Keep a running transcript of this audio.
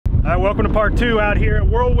All right, welcome to part 2 out here at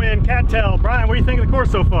Whirlwind, Cattail. Brian, what do you think of the course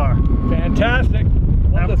so far? Fantastic.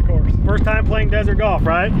 Love this course. First time playing desert golf,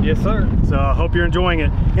 right? Yes, sir. So I hope you're enjoying it.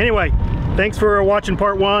 Anyway, thanks for watching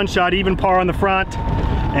part 1. Shot even par on the front.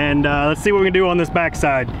 And let's see what we can do on this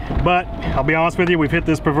backside. But I'll be honest with you, we've hit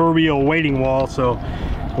this proverbial waiting wall, so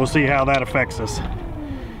we'll see how that affects us.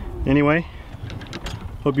 Anyway,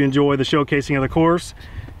 hope you enjoy the showcasing of the course.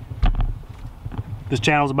 This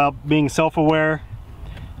channel is about being self-aware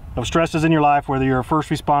of stresses in your life, whether you're a first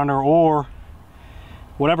responder or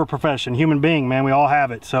whatever profession, human being, man, we all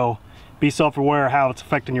have it. So be self-aware of how it's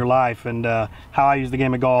affecting your life, and how I use the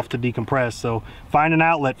game of golf to decompress. So find an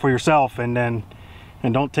outlet for yourself, and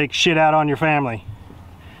don't take shit out on your family.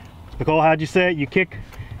 Nicole, how'd you say it? You pet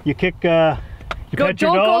your dog? Don't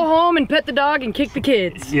go home and pet the dog and kick the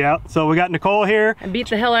kids. Yeah, so we got Nicole here. And beat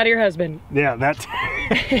the hell out of your husband. Yeah, that's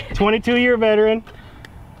 22-year veteran,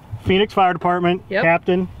 Phoenix Fire Department, yep.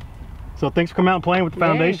 Captain. So thanks for coming out and playing with the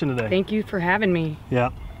foundation today. Thank you for having me.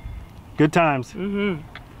 Yeah, good times.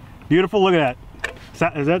 Beautiful, look at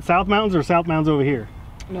that. Is that South Mountains or South Mountains over here?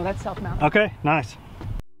 No, that's South Mountain. Okay, nice.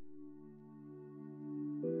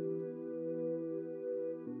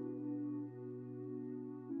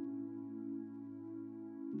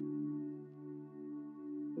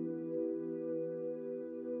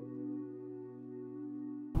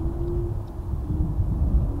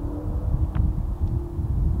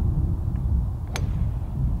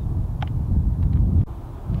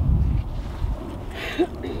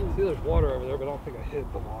 See, there's water over there, but I don't think I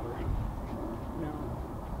hit the water. No,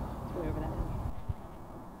 it's way over that hill.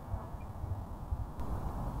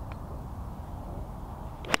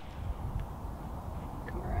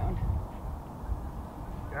 Come around.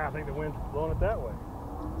 Yeah, I think the wind's blowing it that way.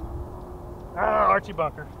 Ah, Archie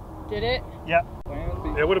bunker. Did it? Yep.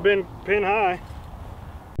 It would have been pin high.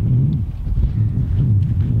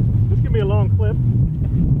 This could be a long clip.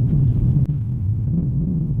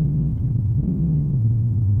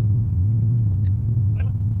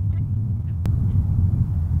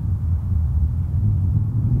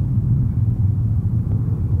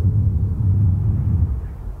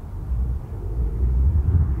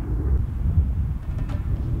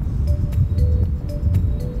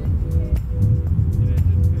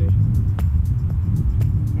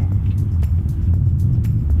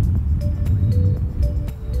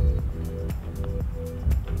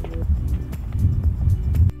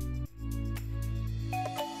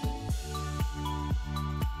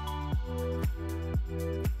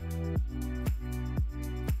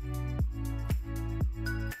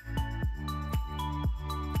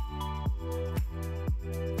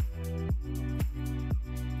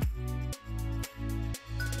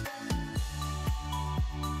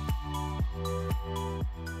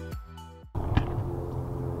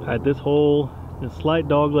 At this hole, a slight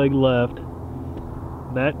dog leg left.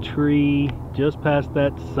 That tree just past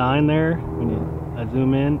that sign there, when I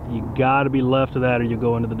zoom in, you gotta be left of that or you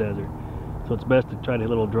go into the desert. So it's best to try to hit a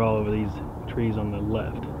little draw over these trees on the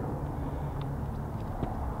left.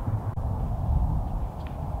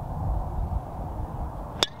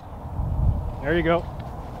 There you go.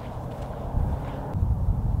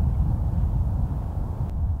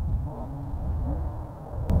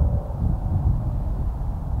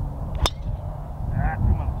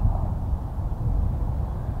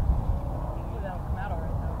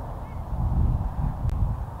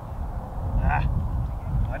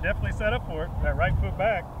 Definitely set up for it. That right foot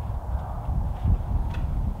back.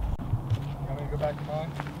 You want me to go back to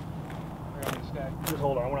mine? Or you want me to stay? Just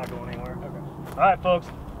hold on, we're not going anywhere. Okay. Alright folks,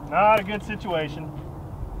 not a good situation.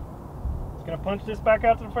 Just gonna punch this back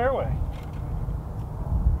out to the fairway.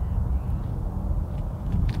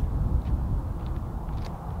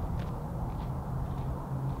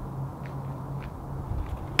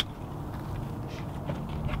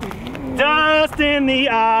 Dust in the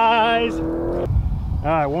eyes. All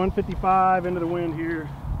right, 155 into the wind here.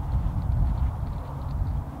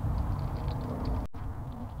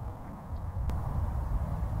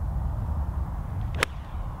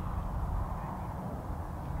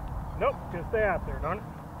 Nope, gonna stay out there, darn it.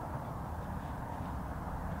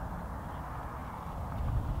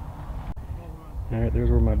 All right, there's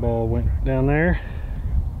where my ball went down there.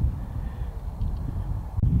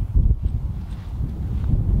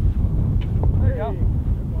 There you go.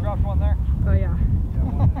 Dropped one there. Oh yeah.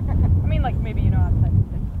 I mean, like maybe you know outside.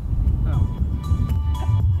 Oh.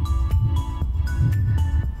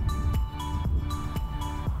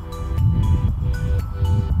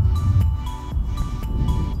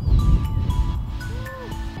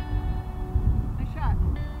 Nice shot.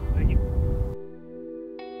 Thank you.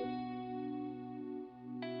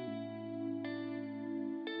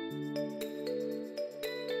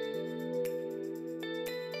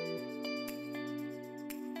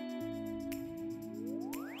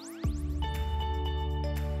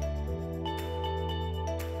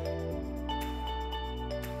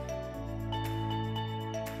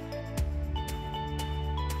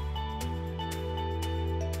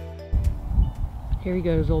 Here he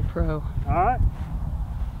goes, old pro. All right.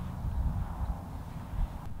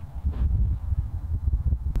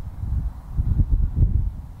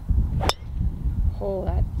 Oh,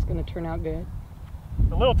 that's gonna turn out good.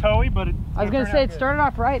 It's a little towy, but I was gonna say it started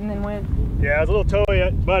off right and then went. Yeah, it's a little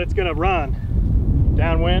towy, but it's gonna run.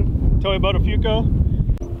 Downwind, towy boat of Fuco.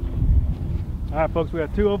 All right, folks, we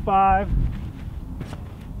got 205.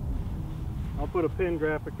 I'll put a pin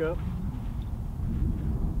graphic up.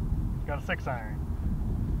 Got a 6-iron.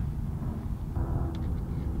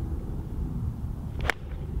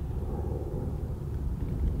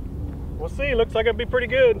 We'll see, looks like it'll be pretty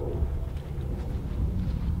good.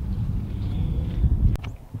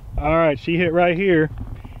 All right, she hit right here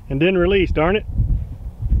and didn't release, darn it.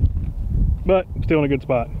 But still in a good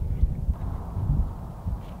spot.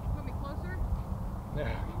 Put me closer?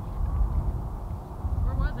 Yeah.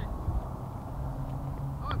 Where was it?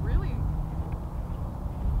 Oh, it really?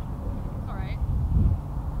 It's alright.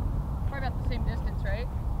 Probably about the same distance, right?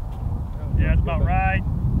 Yeah, it's about right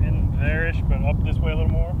in there-ish, but up this way a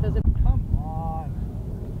little more. Does it? Come on.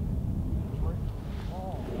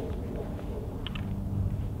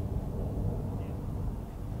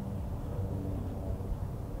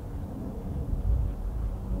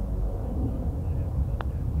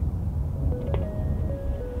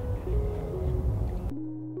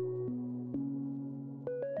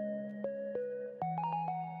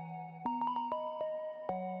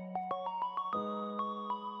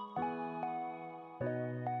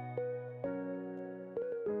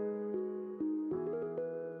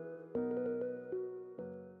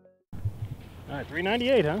 All right,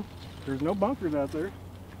 398, huh? There's no bunkers out there.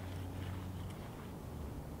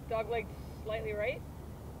 Dog leg slightly right?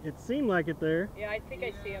 It seemed like it there. Yeah, I think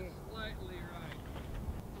I see him. Slightly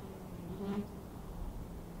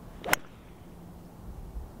right.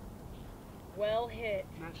 Well hit.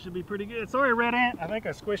 That should be pretty good. Sorry, Red Ant. I think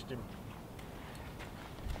I squished him.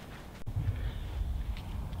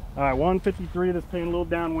 All right, 153. This paying a little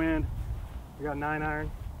downwind. We got 9-iron.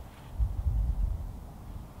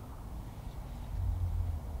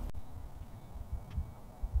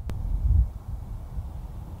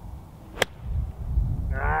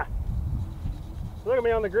 Ah. Look at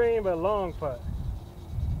me on the green, but a long putt.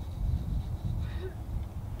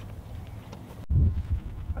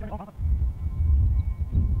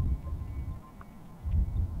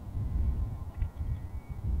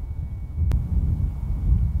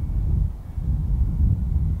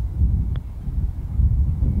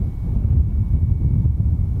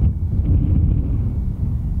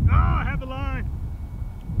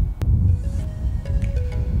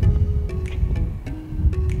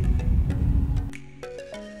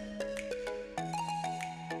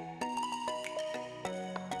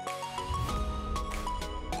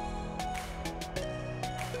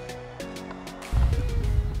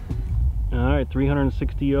 All right,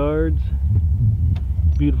 360 yards.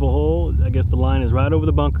 Beautiful hole. I guess the line is right over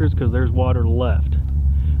the bunkers because there's water left.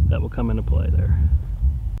 That will come into play there.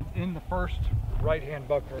 In the first right-hand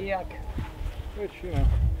bunker. Yuck. Which, you know.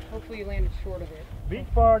 Hopefully you landed short of it. Beach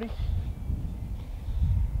party.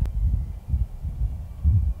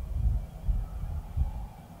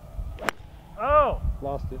 Oh!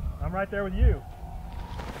 Lost it. I'm right there with you.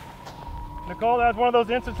 Nicole, that's one of those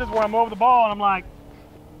instances where I'm over the ball and I'm like,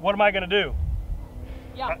 what am I gonna do?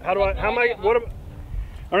 Yeah. I don't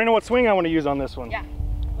even know what swing I want to use on this one. Yeah.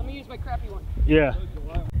 Let me use my crappy one. Yeah.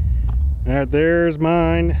 All right, there's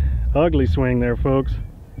mine. Ugly swing there, folks.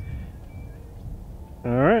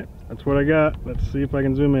 All right, that's what I got. Let's see if I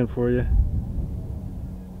can zoom in for you.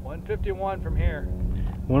 151 from here.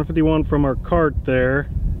 151 from our cart there.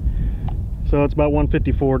 So it's about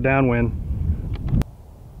 154 downwind.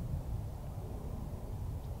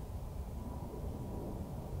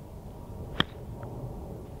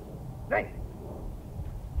 Dang.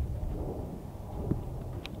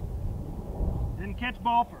 Didn't catch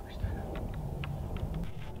ball first.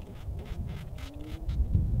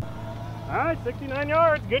 All right, 69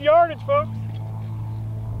 yards. Good yardage, folks.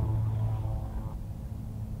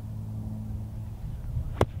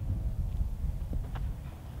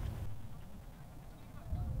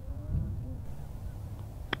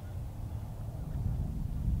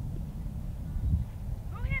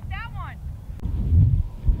 Who hit that one?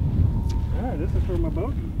 All right, this is for my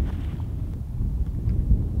boat.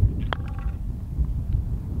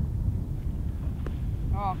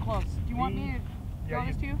 Oh, close. Do you want me to throw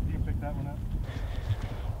this to you? You can pick that one up.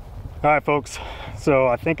 All right, folks. So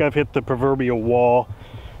I think I've hit the proverbial wall.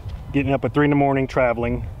 Getting up at 3 in the morning,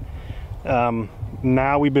 traveling.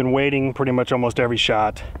 Now we've been waiting pretty much almost every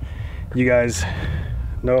shot. You guys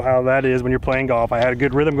know how that is when you're playing golf. I had a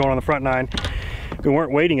good rhythm going on the front nine. we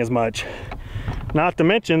weren't waiting as much. Not to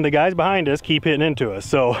mention the guys behind us keep hitting into us,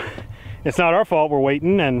 so it's not our fault we're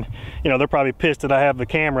waiting. And you know, they're probably pissed that I have the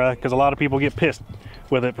camera, because a lot of people get pissed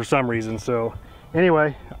with it for some reason. So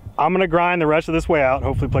anyway, I'm gonna grind the rest of this way out,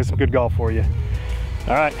 hopefully play some good golf for you.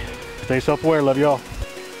 All right, stay self-aware, love y'all.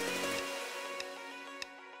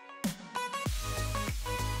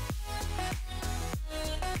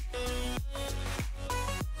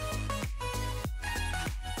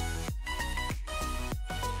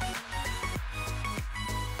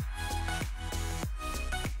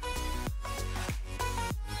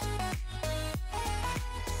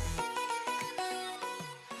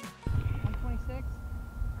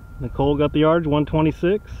 Nicole got the yards,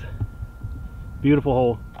 126. Beautiful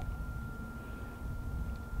hole.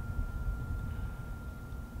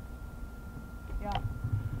 Yeah.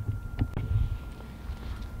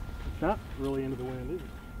 It's not really into the wind, is it?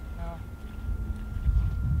 No.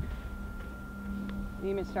 You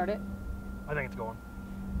need me to start it? I think it's going.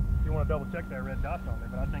 If you want to double check that red dot on there,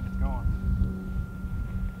 but I think it's going.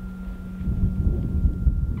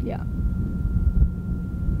 Yeah.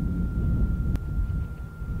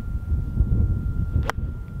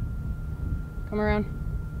 Come around.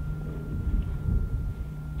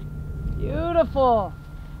 Beautiful.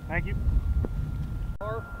 Thank you.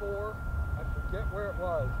 Par 4. I forget where it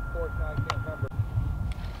was. Fortunately, I can't remember.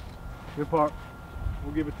 Good par.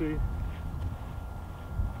 We'll give it to you.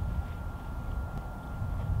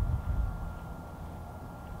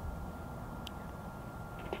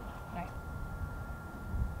 Nice.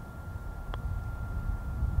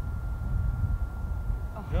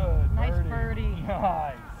 Oh, Good. nice birdie.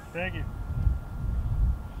 Nice. Thank you.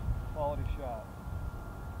 Quality shot.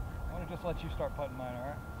 I want to just let you start putting mine,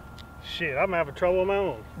 alright? Shit, I'm having trouble on my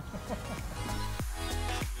own.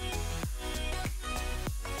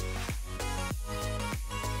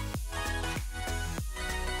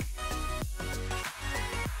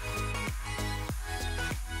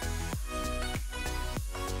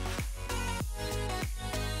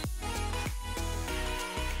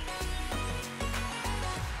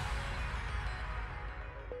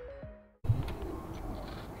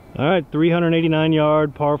 All right, 389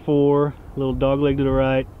 yard, par 4, little dog leg to the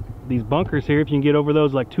right. These bunkers here, if you can get over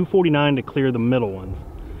those, like 249 to clear the middle ones.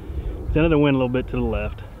 It's into the wind a little bit to the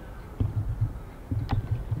left.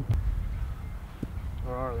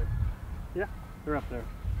 Or are they? Yeah, they're up there.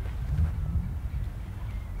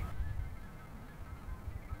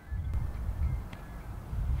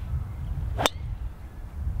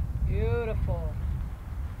 Beautiful.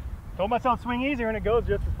 Told myself swing easier and it goes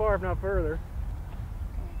just as far, if not further.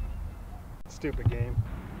 Stupid game.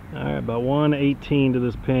 All right, about 118 to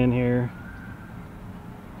this pin here.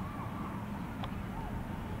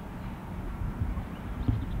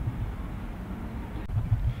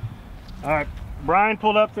 All right, Brian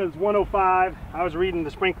pulled up, says 105. I was reading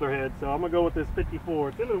the sprinkler head, so I'm gonna go with this 54.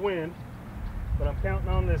 It's into the wind, but I'm counting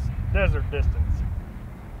on this desert distance.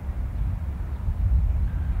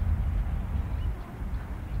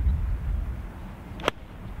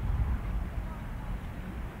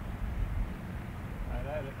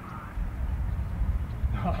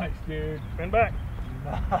 Nice, dude. Spin back.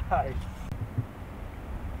 Nice.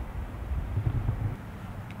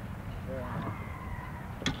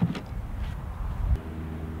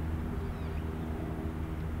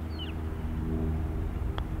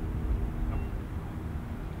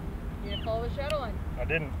 You didn't follow the shadow line. I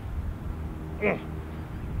didn't.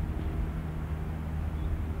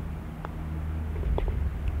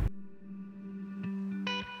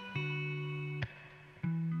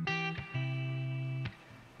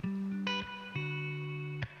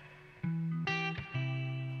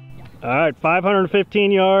 All right,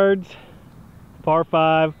 515 yards, par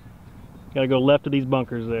 5. Got to go left of these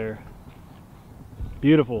bunkers there.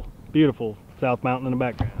 Beautiful, beautiful South Mountain in the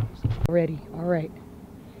background. Ready. All right.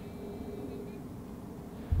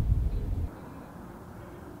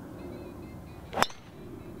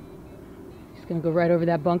 Just gonna go right over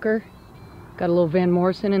that bunker. Got a little Van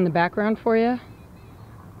Morrison in the background for you.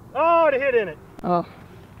 Oh, it hit in it. Oh.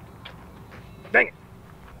 Dang it.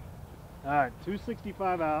 All right,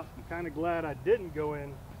 265 out. I'm kind of glad I didn't go in.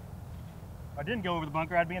 If I didn't go over the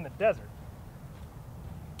bunker, I'd be in the desert.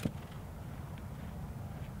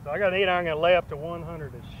 So I got an 8 iron, I'm gonna lay up to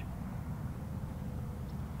 100-ish.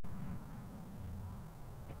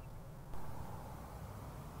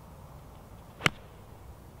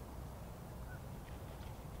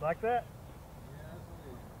 Like that?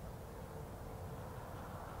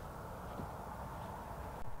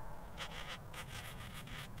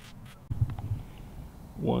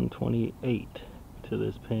 128 to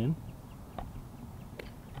this pin.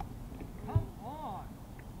 Come on.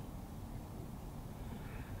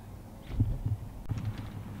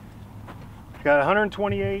 Got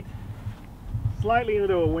 128, slightly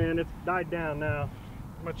into a wind. It's died down now.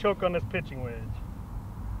 I'm gonna choke on this pitching wedge.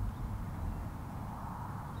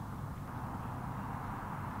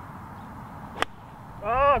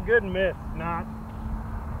 Oh, good miss. Not.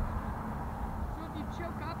 So if you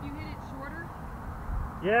choke up, you hit it shorter?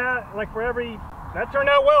 Yeah, like for every. That turned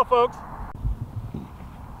out well, folks.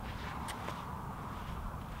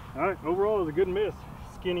 All right, overall it was a good miss.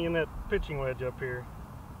 Skinny in that pitching wedge up here.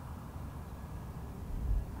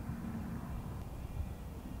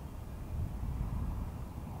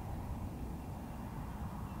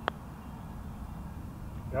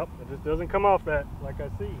 Yep, it just doesn't come off that like I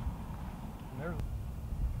see. And there's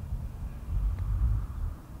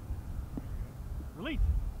release.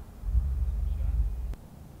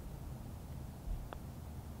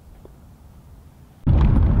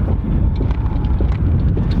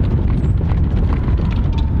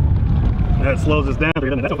 That slows us down.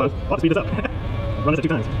 That's so fun. I'll have to speed this up. Run this at 2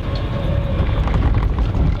 times.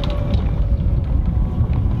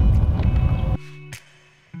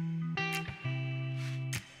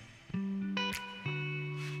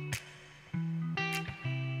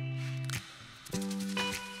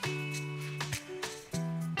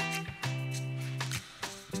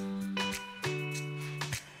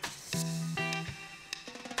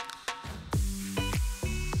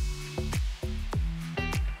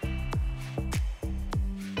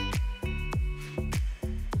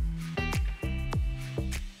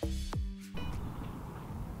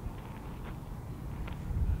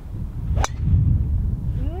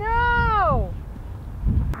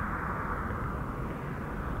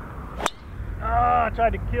 I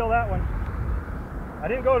tried to kill that one. I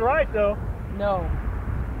didn't go right though. No.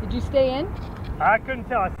 Did you stay in? I couldn't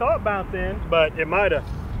tell. I saw it bounce in, but it might have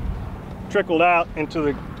trickled out into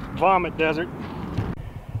the vomit desert.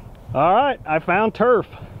 All right, I found turf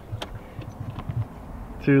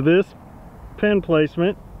to this pin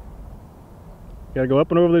placement. Got to go up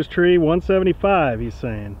and over this tree. 175, he's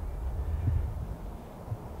saying.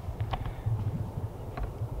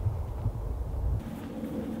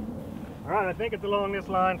 All right, I think it's along this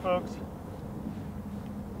line, folks.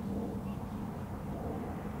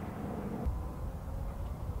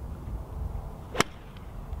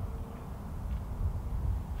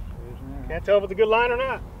 Can't tell if it's a good line or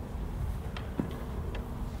not.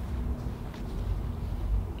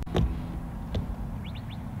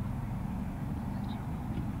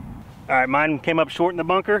 All right, mine came up short in the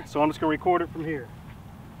bunker, so I'm just gonna record it from here.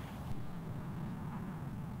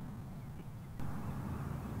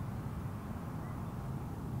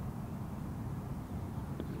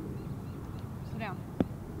 Sit down.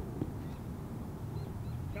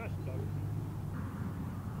 Gosh, dog.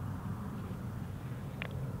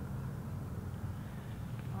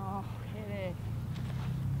 Oh, hit it.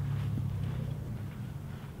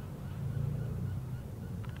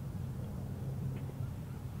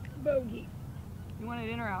 Bogey. You want it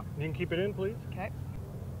in or out? You can keep it in, please. Okay.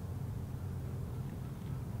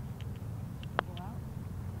 Pull out.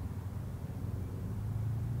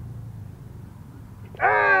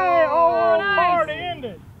 Hey! Oh, nice. hard to end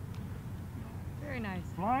it. Very nice.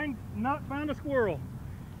 Flying, not found a squirrel.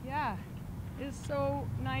 Yeah. It's so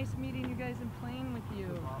nice meeting you guys and playing with you.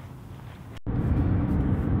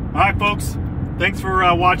 All right, folks. Thanks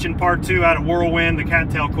for watching part 2 out at Whirlwind, the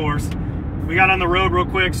Cattail course. We got on the road real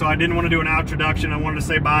quick, so I didn't want to do an introduction. I wanted to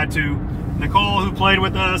say bye to Nicole, who played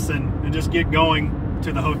with us, and just get going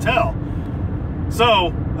to the hotel. So,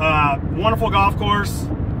 wonderful golf course.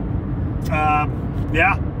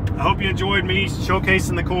 Yeah, I hope you enjoyed me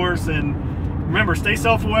showcasing the course. And remember, stay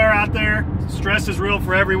self-aware out there. Stress is real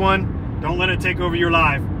for everyone. Don't let it take over your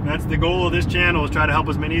life. That's the goal of this channel, is try to help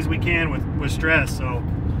as many as we can with stress. So,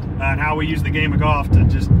 and how we use the game of golf to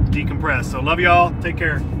just decompress. So, love y'all. Take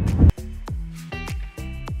care.